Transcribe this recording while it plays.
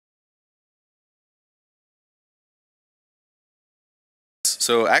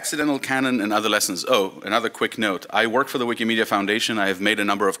So accidental canon and other lessons. Oh, another quick note. I work for the Wikimedia Foundation. I have made a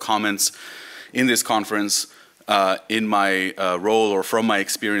number of comments in this conference in my role or from my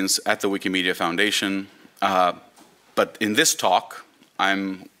experience at the Wikimedia Foundation. But in this talk,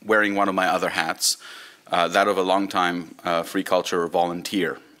 I'm wearing one of my other hats, that of a longtime free culture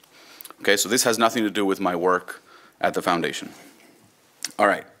volunteer. Okay, so this has nothing to do with my work at the foundation. All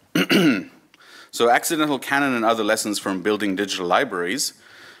right. So accidental canon and other lessons from building digital libraries.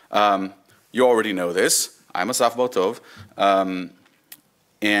 You already know this. I'm Asaf Bautov,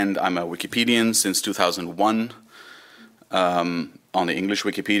 and I'm a Wikipedian since 2001 on the English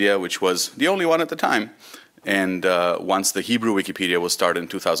Wikipedia, which was the only one at the time. And once the Hebrew Wikipedia was started in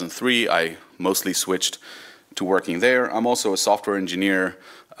 2003, I mostly switched to working there. I'm also a software engineer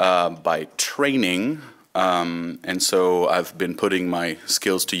by training, and so I've been putting my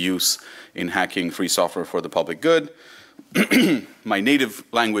skills to use in hacking free software for the public good. My native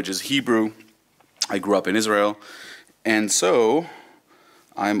language is Hebrew. I grew up in Israel. And so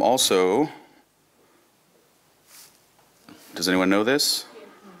I'm also, does anyone know this?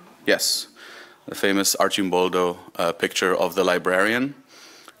 Yes, the famous Archimboldo picture of the librarian.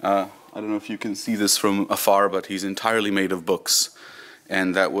 I don't know if you can see this from afar, but he's entirely made of books.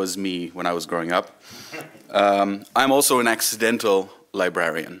 And that was me when I was growing up. I'm also an accidental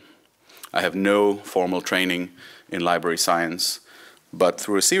librarian. I have no formal training in library science, but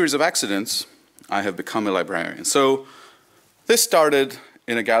through a series of accidents, I have become a librarian. So this started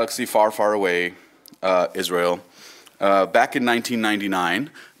in a galaxy far, far away, Israel, back in 1999,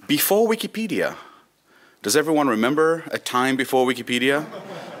 before Wikipedia. Does everyone remember a time before Wikipedia?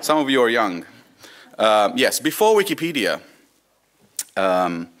 Some of you are young. Yes, before Wikipedia.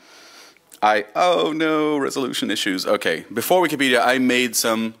 Oh no, resolution issues. Okay, before Wikipedia, I made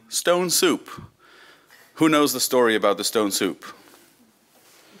some stone soup. Who knows the story about the stone soup?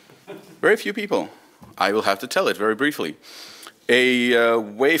 Very few people. I will have to tell it very briefly. A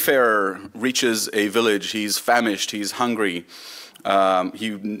wayfarer reaches a village. He's famished, he's hungry. He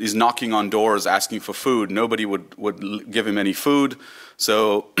is knocking on doors asking for food. Nobody would give him any food.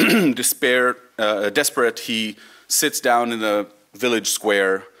 So desperate, he sits down in the village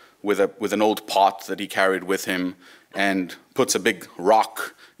square with an old pot that he carried with him and puts a big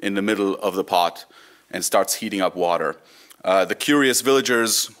rock in the middle of the pot and starts heating up water. The curious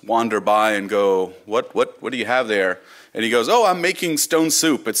villagers wander by and go, what do you have there? And he goes, oh, I'm making stone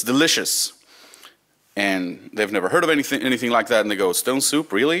soup, it's delicious. And they've never heard of anything like that, and they go, stone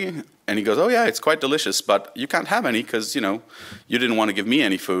soup, really? And he goes, oh yeah, it's quite delicious, but you can't have any because, you didn't want to give me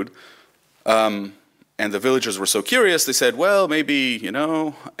any food. And the villagers were so curious, they said, well, maybe,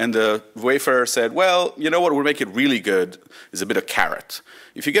 and the wayfarer said, well, you know what would make it really good is a bit of carrot.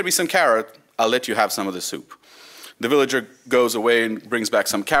 If you get me some carrot, I'll let you have some of the soup. The villager goes away and brings back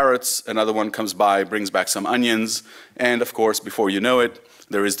some carrots, another one comes by, brings back some onions, and of course, before you know it,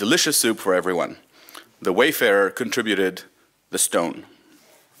 there is delicious soup for everyone. The wayfarer contributed the stone.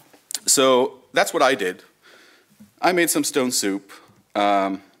 So that's what I did. I made some stone soup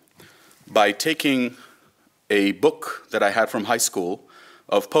by taking a book that I had from high school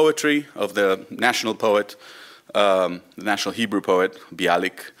of poetry, of the national poet, the national Hebrew poet,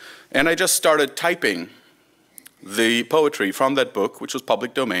 Bialik, and I just started typing the poetry from that book, which was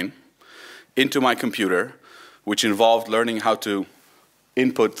public domain, into my computer, which involved learning how to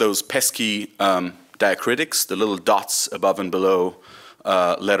input those pesky diacritics, the little dots above and below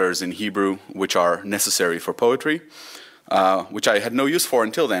letters in Hebrew, which are necessary for poetry. Which I had no use for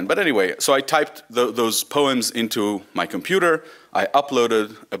until then. But anyway, so I typed those poems into my computer. I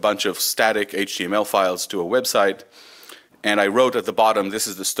uploaded a bunch of static HTML files to a website, and I wrote at the bottom, this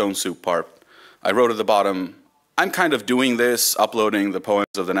is the stone soup part. I wrote at the bottom, I'm kind of doing this, uploading the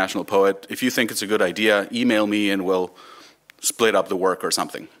poems of the national poet. If you think it's a good idea, email me and we'll split up the work or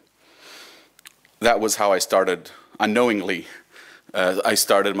something. That was how I started, unknowingly, I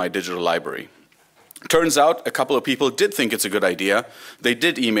started my digital library. Turns out a couple of people did think it's a good idea. They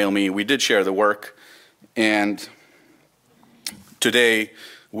did email me, we did share the work, and today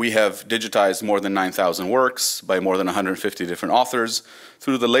we have digitized more than 9,000 works by more than 150 different authors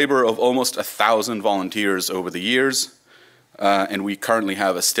through the labor of almost 1,000 volunteers over the years, and we currently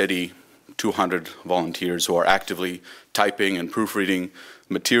have a steady 200 volunteers who are actively typing and proofreading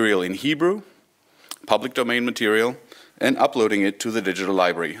material in Hebrew, public domain material, and uploading it to the digital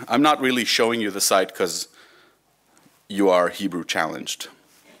library. I'm not really showing you the site because you are Hebrew challenged.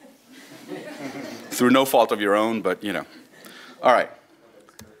 Through no fault of your own, but All right.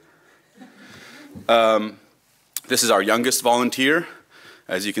 This is our youngest volunteer.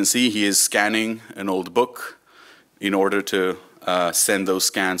 As you can see, he is scanning an old book in order to send those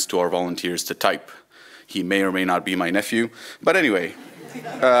scans to our volunteers to type. He may or may not be my nephew, but anyway.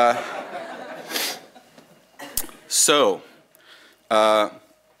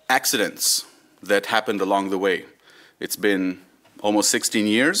 Accidents that happened along the way. It's been almost 16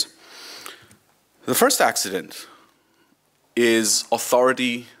 years. The first accident is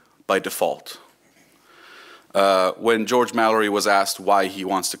authority by default. When George Mallory was asked why he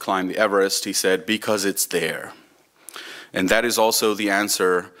wants to climb the Everest, he said, because it's there. And that is also the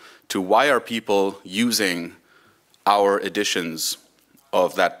answer to why are people using our editions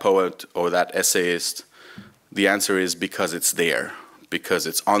of that poet or that essayist. The answer is because it's there, because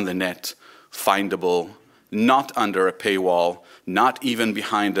it's on the net, findable, not under a paywall, not even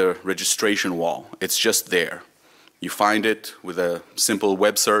behind a registration wall. It's just there. You find it with a simple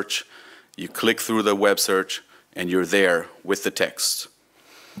web search, you click through the web search, and you're there with the text.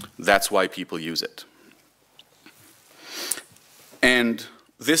 That's why people use it. And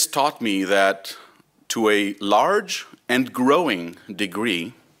this taught me that to a large and growing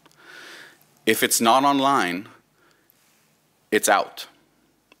degree, if it's not online, it's out.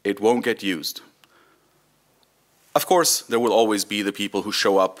 It won't get used. Of course, there will always be the people who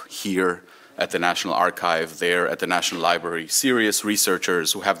show up here at the National Archive, there at the National Library, serious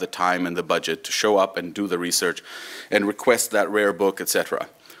researchers who have the time and the budget to show up and do the research and request that rare book, etc.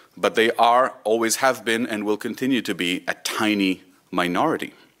 But they are, always have been, and will continue to be a tiny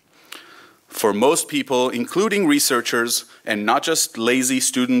minority. For most people, including researchers, and not just lazy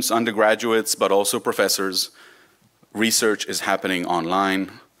students, undergraduates, but also professors, research is happening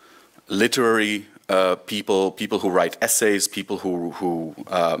online. Literary people who write essays, people who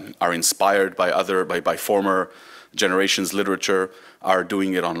are inspired by former generations' literature are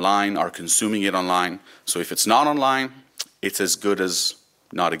doing it online, are consuming it online. So if it's not online, it's as good as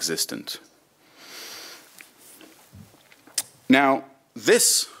not existent. Now,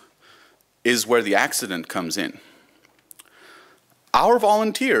 this is where the accident comes in. Our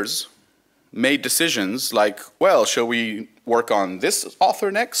volunteers made decisions like, well, shall we work on this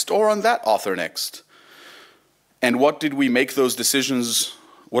author next or on that author next? And what did we make those decisions,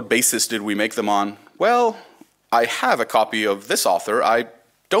 what basis did we make them on? Well, I have a copy of this author, I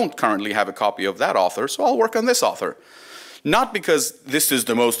don't currently have a copy of that author, so I'll work on this author. Not because this is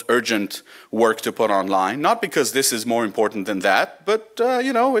the most urgent work to put online, not because this is more important than that, but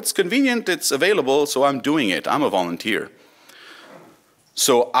you know, it's convenient, it's available, so I'm doing it, I'm a volunteer.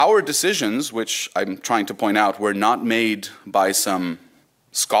 So our decisions, which I'm trying to point out, were not made by some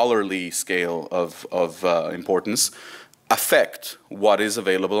scholarly scale of importance, affect what is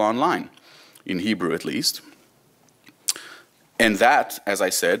available online, in Hebrew at least. And that, as I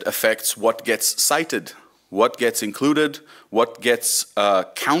said, affects what gets cited, what gets included, what gets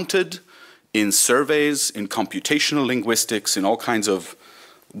counted in surveys, in computational linguistics, in all kinds of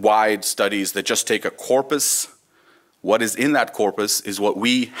wide studies that just take a corpus. What is in that corpus is what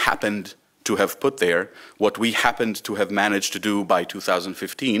we happened to have put there, what we happened to have managed to do by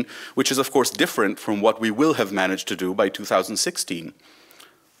 2015, which is of course different from what we will have managed to do by 2016.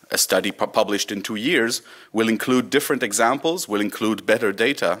 A study published in 2 years will include different examples, will include better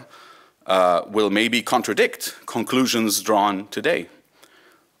data, will maybe contradict conclusions drawn today.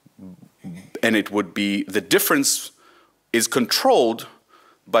 And it would be, the difference is controlled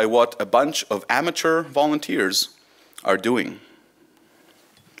by what a bunch of amateur volunteers are doing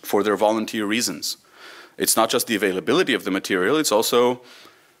for their volunteer reasons. It's not just the availability of the material, it's also,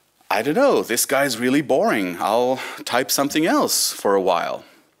 I don't know, this guy's really boring, I'll type something else for a while.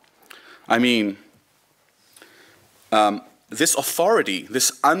 I mean, this authority,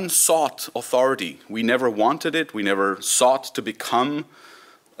 this unsought authority, we never wanted it, we never sought to become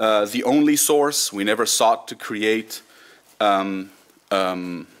the only source, we never sought to create a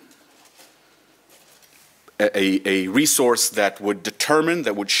resource that would determine,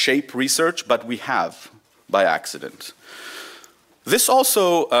 that would shape research, but we have by accident. This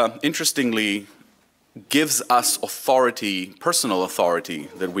also, interestingly, gives us authority, personal authority,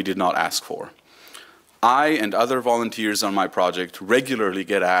 that we did not ask for. I and other volunteers on my project regularly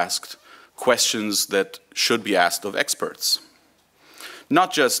get asked questions that should be asked of experts.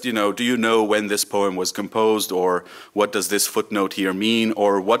 Not just, you know, do you know when this poem was composed, or what does this footnote here mean,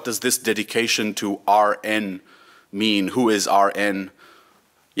 or what does this dedication to RN mean, who is RN?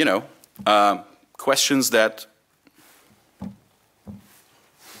 You know, questions that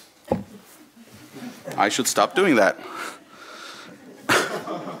I should stop doing that.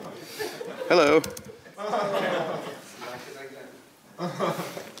 Hello.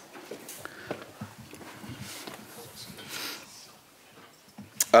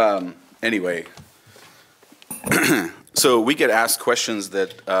 Anyway, So we get asked questions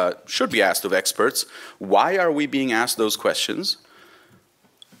that should be asked of experts. Why are we being asked those questions?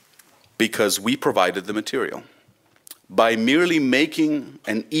 Because we provided the material. By merely making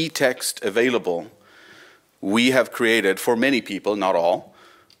an e-text available, we have created, for many people, not all,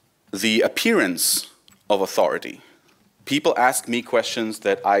 the appearance of authority. People ask me questions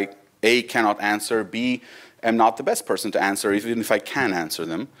that I, A, cannot answer, B, am not the best person to answer, even if I can answer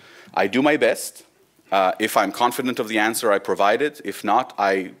them. I do my best. If I'm confident of the answer, I provide it. If not,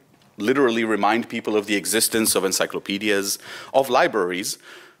 I literally remind people of the existence of encyclopedias, of libraries.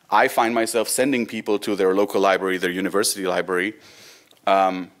 I find myself sending people to their local library, their university library.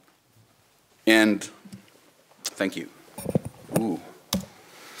 And thank you. Ooh.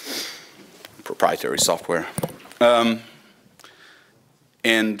 Proprietary software.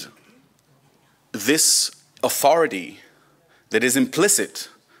 And this authority that is implicit,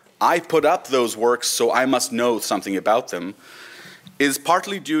 I put up those works so I must know something about them, is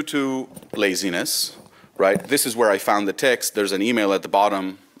partly due to laziness, right? This is where I found the text. There's an email at the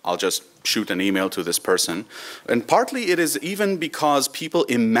bottom. I'll just shoot an email to this person. And partly it is even because people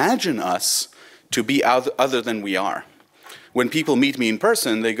imagine us to be other than we are. When people meet me in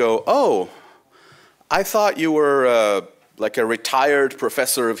person, they go, oh, I thought you were like a retired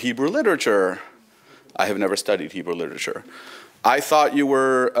professor of Hebrew literature. I have never studied Hebrew literature. I thought you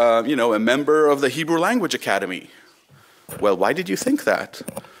were, you know, a member of the Hebrew Language Academy. Well, why did you think that?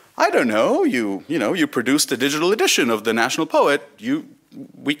 I don't know. You know, you produced a digital edition of the National Poet.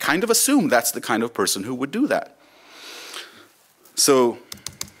 We kind of assumed that's the kind of person who would do that. So,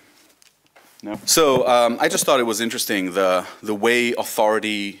 no. So I just thought it was interesting the way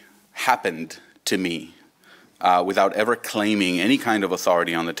authority happened to me. Without ever claiming any kind of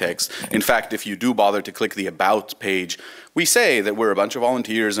authority on the text. In fact, if you do bother to click the About page, we say that we're a bunch of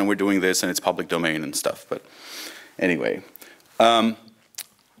volunteers and we're doing this and it's public domain and stuff. But anyway, the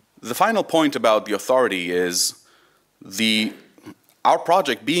final point about the authority is our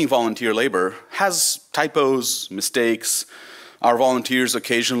project, being volunteer labor, has typos, mistakes. Our volunteers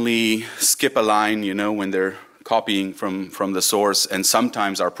occasionally skip a line, you know, when they're copying from the source, and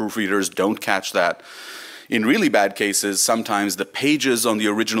sometimes our proofreaders don't catch that. In really bad cases, sometimes the pages on the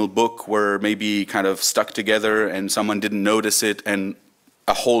original book were maybe kind of stuck together and someone didn't notice it and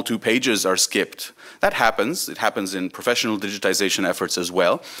a whole 2 pages are skipped. That happens. It happens in professional digitization efforts as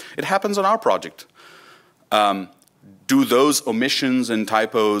well. It happens on our project. Do those omissions and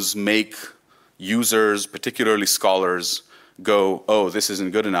typos make users, particularly scholars, go, oh, this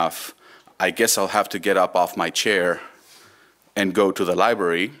isn't good enough. I guess I'll have to get up off my chair and go to the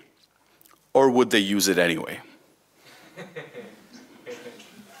library? Or would they use it anyway?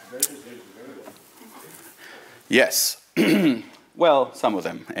 Yes. Well, some of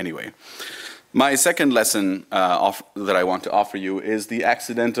them, anyway. My second lesson that I want to offer you is the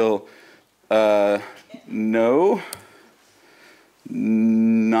accidental, no,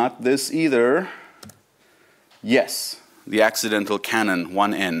 not this either. Yes, the accidental Canon,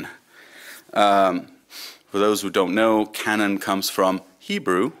 1N. For those who don't know, Canon comes from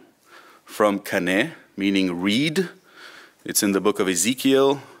Hebrew, from kaneh, meaning reed. It's in the book of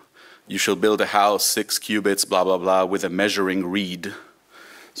Ezekiel. You shall build a house 6 cubits, blah, blah, blah, with a measuring reed.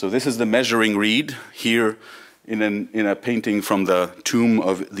 So this is the measuring reed here in a painting from the tomb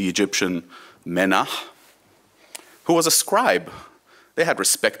of the Egyptian Menach, who was a scribe. They had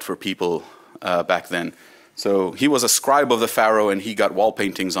respect for people back then. So he was a scribe of the pharaoh and he got wall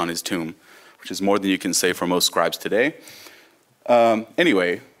paintings on his tomb, which is more than you can say for most scribes today.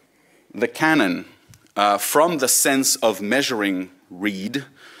 Anyway, the canon, from the sense of measuring reed,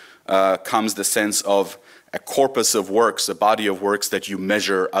 comes the sense of a corpus of works, a body of works that you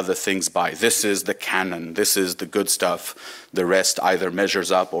measure other things by. This is the canon, this is the good stuff, the rest either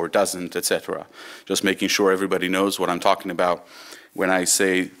measures up or doesn't, etc. Just making sure everybody knows what I'm talking about when I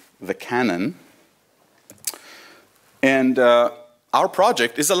say the canon. And our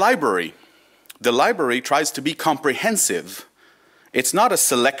project is a library. The library tries to be comprehensive. It's not a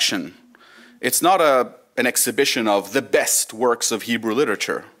selection. It's not an exhibition of the best works of Hebrew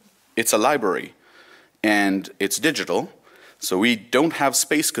literature. It's a library, and it's digital, so we don't have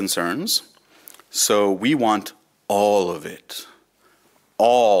space concerns, so we want all of it,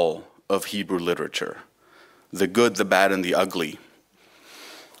 all of Hebrew literature, the good, the bad, and the ugly.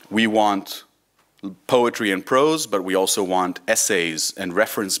 We want poetry and prose, but we also want essays and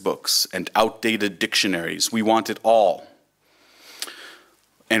reference books and outdated dictionaries. We want it all.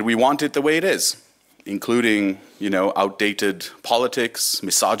 And we want it the way it is, including, you know, outdated politics,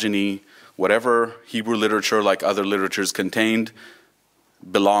 misogyny, whatever Hebrew literature, like other literatures contained,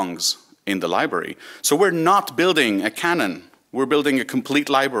 belongs in the library. So we're not building a canon, we're building a complete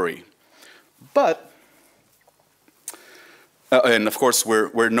library. But, and of course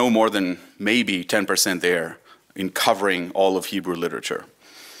we're no more than maybe 10% there in covering all of Hebrew literature.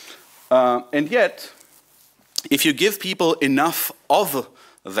 And yet, if you give people enough of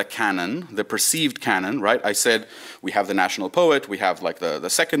the canon, the perceived canon, right? I said we have the national poet, we have like the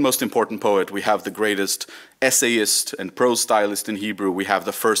second most important poet, we have the greatest essayist and prose stylist in Hebrew, we have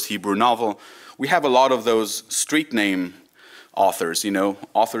the first Hebrew novel. We have a lot of those street name authors,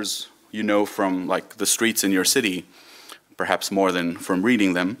 authors you know from like the streets in your city, perhaps more than from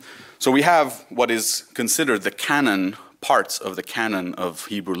reading them. So we have what is considered the canon, parts of the canon of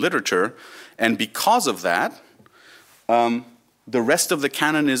Hebrew literature, and because of that, the rest of the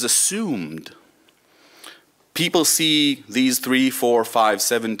canon is assumed. People see these 3, 4, 5,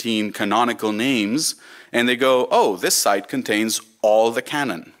 17 canonical names, and they go, oh, this site contains all the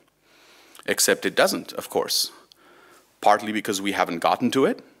canon. Except it doesn't, of course. Partly because we haven't gotten to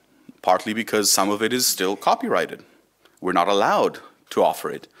it, partly because some of it is still copyrighted. We're not allowed to offer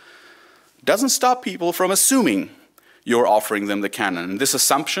it. Doesn't stop people from assuming you're offering them the canon. And this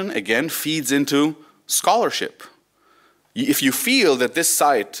assumption, again, feeds into scholarship. If you feel that this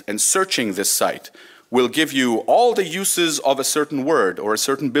site and searching this site will give you all the uses of a certain word or a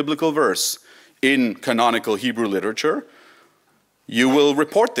certain biblical verse in canonical Hebrew literature, you will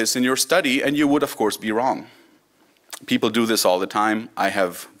report this in your study and you would, of course, be wrong. People do this all the time. I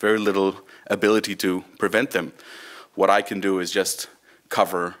have very little ability to prevent them. What I can do is just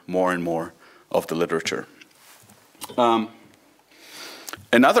cover more and more of the literature.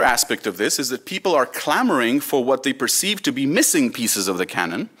 Another aspect of this is that people are clamoring for what they perceive to be missing pieces of the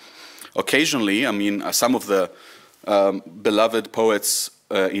canon. Occasionally, I mean, some of the beloved poets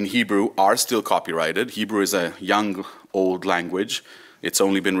in Hebrew are still copyrighted. Hebrew is a young, old language. It's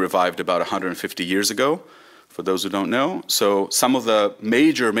only been revived about 150 years ago, for those who don't know. So some of the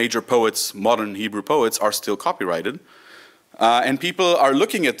major poets, modern Hebrew poets, are still copyrighted. And people are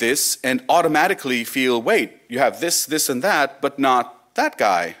looking at this and automatically feel, wait, you have this, this, and that, but not that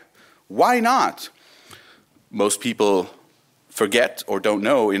guy. Why not? Most people forget or don't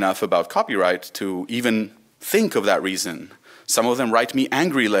know enough about copyright to even think of that reason. Some of them write me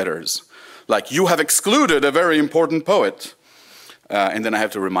angry letters, like, you have excluded a very important poet. And then I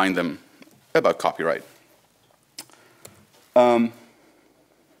have to remind them about copyright.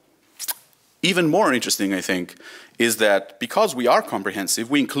 Even more interesting, I think, is that because we are comprehensive,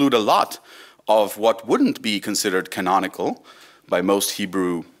 we include a lot of what wouldn't be considered canonical by most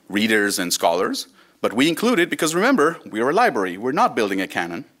Hebrew readers and scholars, but we include it because, remember, we are a library. We're not building a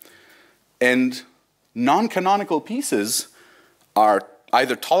canon. And non-canonical pieces are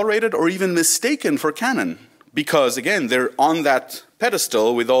either tolerated or even mistaken for canon because, again, they're on that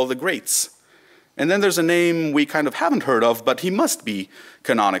pedestal with all the greats. And then there's a name we kind of haven't heard of, but he must be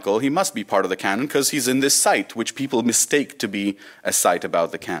canonical. He must be part of the canon because he's in this site, which people mistake to be a site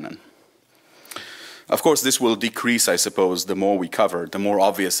about the canon. Of course, this will decrease, I suppose, the more we cover, the more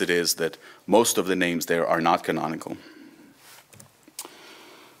obvious it is that most of the names there are not canonical.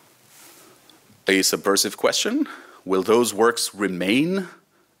 A subversive question: will those works remain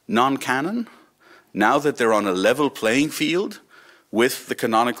non-canon now that they're on a level playing field with the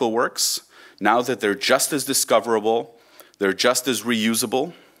canonical works, now that they're just as discoverable, they're just as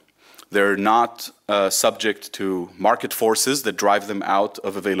reusable, they're not subject to market forces that drive them out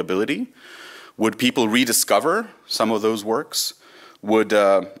of availability? Would people rediscover some of those works? Would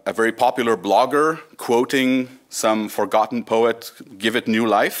a very popular blogger quoting some forgotten poet give it new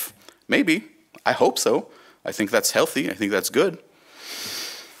life? Maybe. I hope so. I think that's healthy. I think that's good.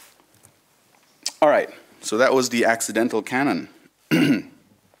 All right, so that was the accidental canon.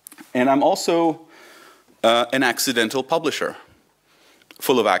 And I'm also an accidental publisher,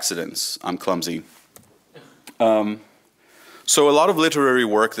 full of accidents. I'm clumsy. So a lot of literary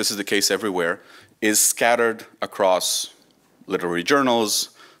work, this is the case everywhere, is scattered across literary journals,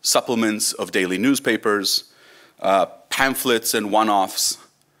 supplements of daily newspapers, pamphlets and one-offs.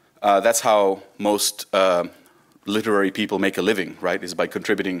 That's how most literary people make a living, right? Is by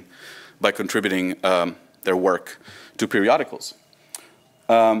contributing their work to periodicals.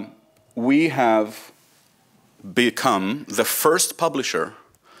 We have become the first publisher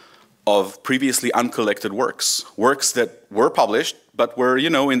of previously uncollected works, works that were published, but were,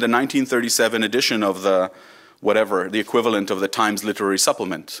 in the 1937 edition of the equivalent of the Times Literary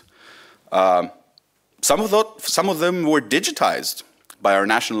Supplement. Some of them were digitized by our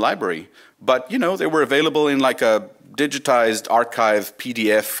National Library, but you know, they were available in like a digitized archive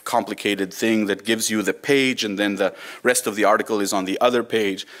PDF complicated thing that gives you the page and then the rest of the article is on the other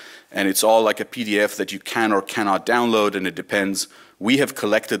page, and it's all like a PDF that you can or cannot download, and it depends. We have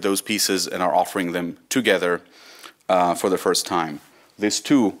collected those pieces and are offering them together for the first time. This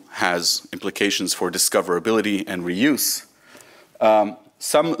too has implications for discoverability and reuse.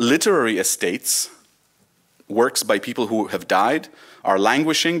 Some literary estates, works by people who have died, are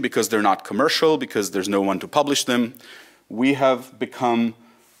languishing because they're not commercial, because there's no one to publish them. We have become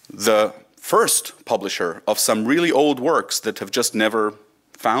the first publisher of some really old works that have just never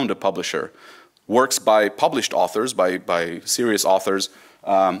found a publisher. Works by published authors, by serious authors,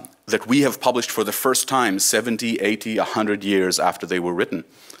 that we have published for the first time 70, 80, 100 years after they were written,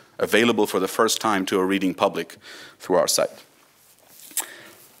 available for the first time to a reading public through our site.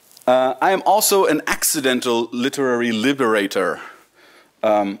 I am also an accidental literary liberator.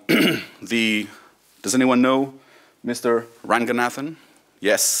 Does anyone know Mr. Ranganathan?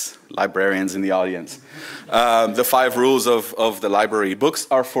 Yes, librarians in the audience. The 5 rules of the library. Books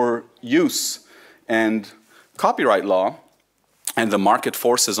are for use, and copyright law and the market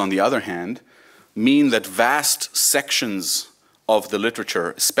forces, on the other hand, mean that vast sections of the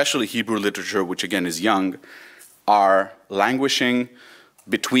literature, especially Hebrew literature, which again is young, are languishing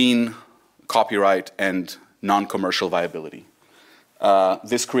between copyright and non-commercial viability.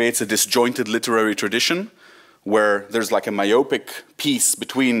 This creates a disjointed literary tradition where there's like a myopic piece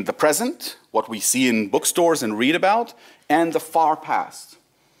between the present, what we see in bookstores and read about, and the far past.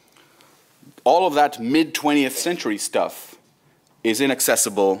 All of that mid-20th century stuff is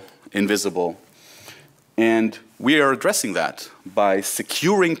inaccessible, invisible, and we are addressing that by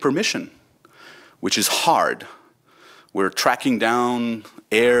securing permission, which is hard. We're tracking down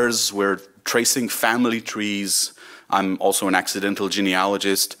heirs, we're tracing family trees. I'm also an accidental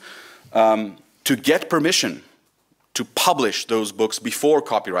genealogist, to get permission to publish those books before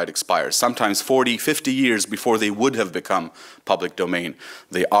copyright expires, sometimes 40, 50 years before they would have become public domain.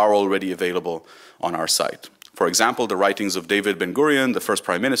 They are already available on our site. For example, the writings of David Ben-Gurion, the first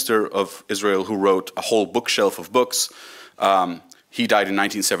prime minister of Israel, who wrote a whole bookshelf of books. He died in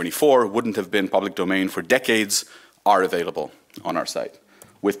 1974, wouldn't have been public domain for decades, are available on our site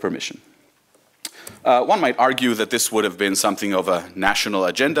with permission. One might argue that this would have been something of a national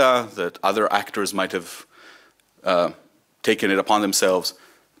agenda, that other actors might have taken it upon themselves,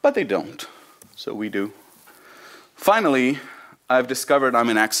 but they don't, so we do. Finally, I've discovered I'm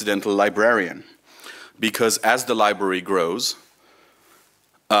an accidental librarian, because as the library grows,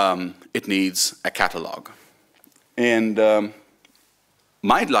 it needs a catalog. And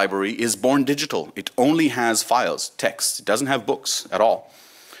my library is born digital. It only has files, text. It doesn't have books at all.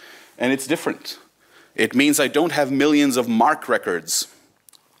 And it's different. It means I don't have millions of MARC records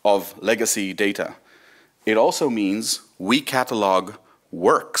of legacy data. It also means we catalog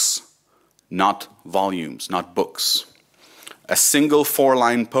works, not volumes, not books. A single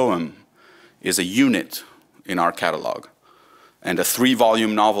 4-line poem is a unit in our catalog. And a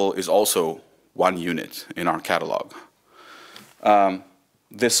 3-volume novel is also 1 unit in our catalog.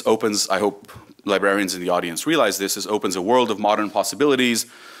 This opens, I hope librarians in the audience realize this, opens a world of modern possibilities,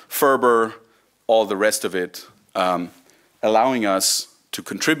 Ferber, all the rest of it, allowing us to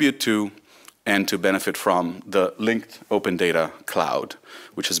contribute to and to benefit from the linked open data cloud,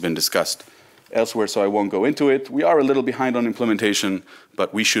 which has been discussed elsewhere, so I won't go into it. We are a little behind on implementation,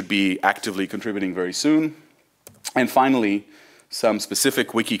 but we should be actively contributing very soon. And finally, some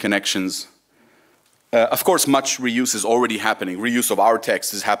specific wiki connections. Of course, much reuse is already happening. Reuse of our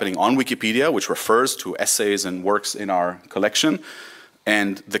text is happening on Wikipedia, which refers to essays and works in our collection.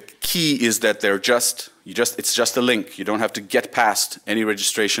 And the key is that they're it's just a link. You don't have to get past any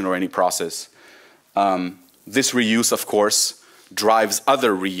registration or any process. This reuse, of course, drives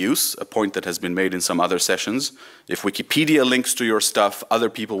other reuse, a point that has been made in some other sessions. If Wikipedia links to your stuff, other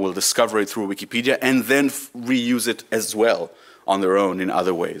people will discover it through Wikipedia and then reuse it as well on their own in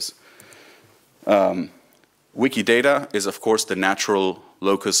other ways. Wikidata is, of course, the natural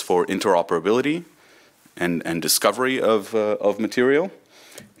locus for interoperability and discovery of material.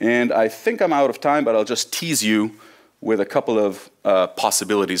 And I think I'm out of time, but I'll just tease you with a couple of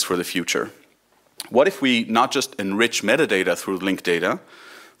possibilities for the future. What if we not just enrich metadata through linked data,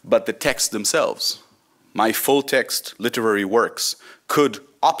 but the texts themselves? My full text literary works could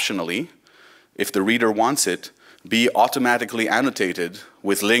optionally, if the reader wants it, be automatically annotated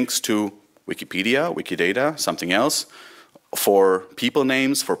with links to Wikipedia, Wikidata, something else, for people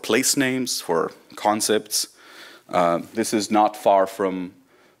names, for place names, for concepts. This is not far from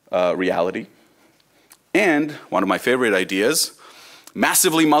reality. And one of my favorite ideas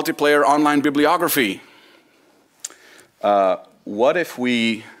Massively multiplayer online bibliography. What if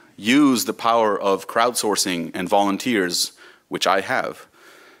we use the power of crowdsourcing and volunteers, which I have,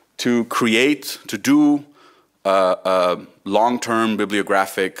 to create, to do long-term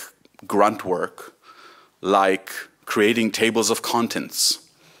bibliographic grunt work, like creating tables of contents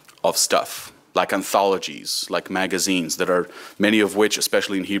of stuff, like anthologies, like magazines that are, many of which,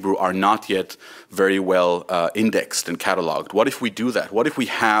 especially in Hebrew, are not yet very well indexed and cataloged. What if we do that? What if we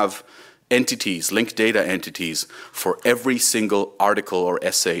have entities, linked data entities, for every single article or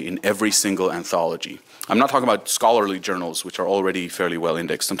essay in every single anthology? I'm not talking about scholarly journals, which are already fairly well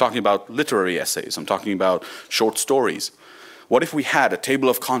indexed. I'm talking about literary essays. I'm talking about short stories. What if we had a table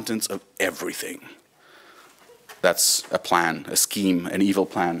of contents of everything? That's a plan, a scheme, an evil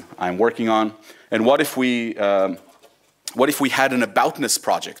plan I'm working on. And what if we had an aboutness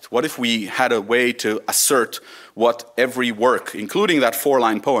project? What if we had a way to assert what every work, including that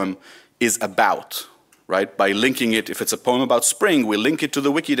 4-line poem, is about, right? By linking it, if it's a poem about spring, we link it to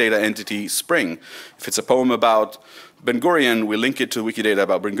the Wikidata entity spring. If it's a poem about Ben Gurion, we link it to Wikidata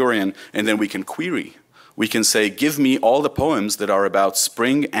about Ben Gurion, and then we can query. We can say, give me all the poems that are about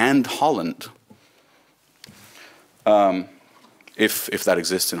spring and Holland. If that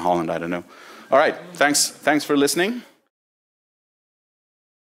exists in Holland, I don't know. All right, thanks for listening.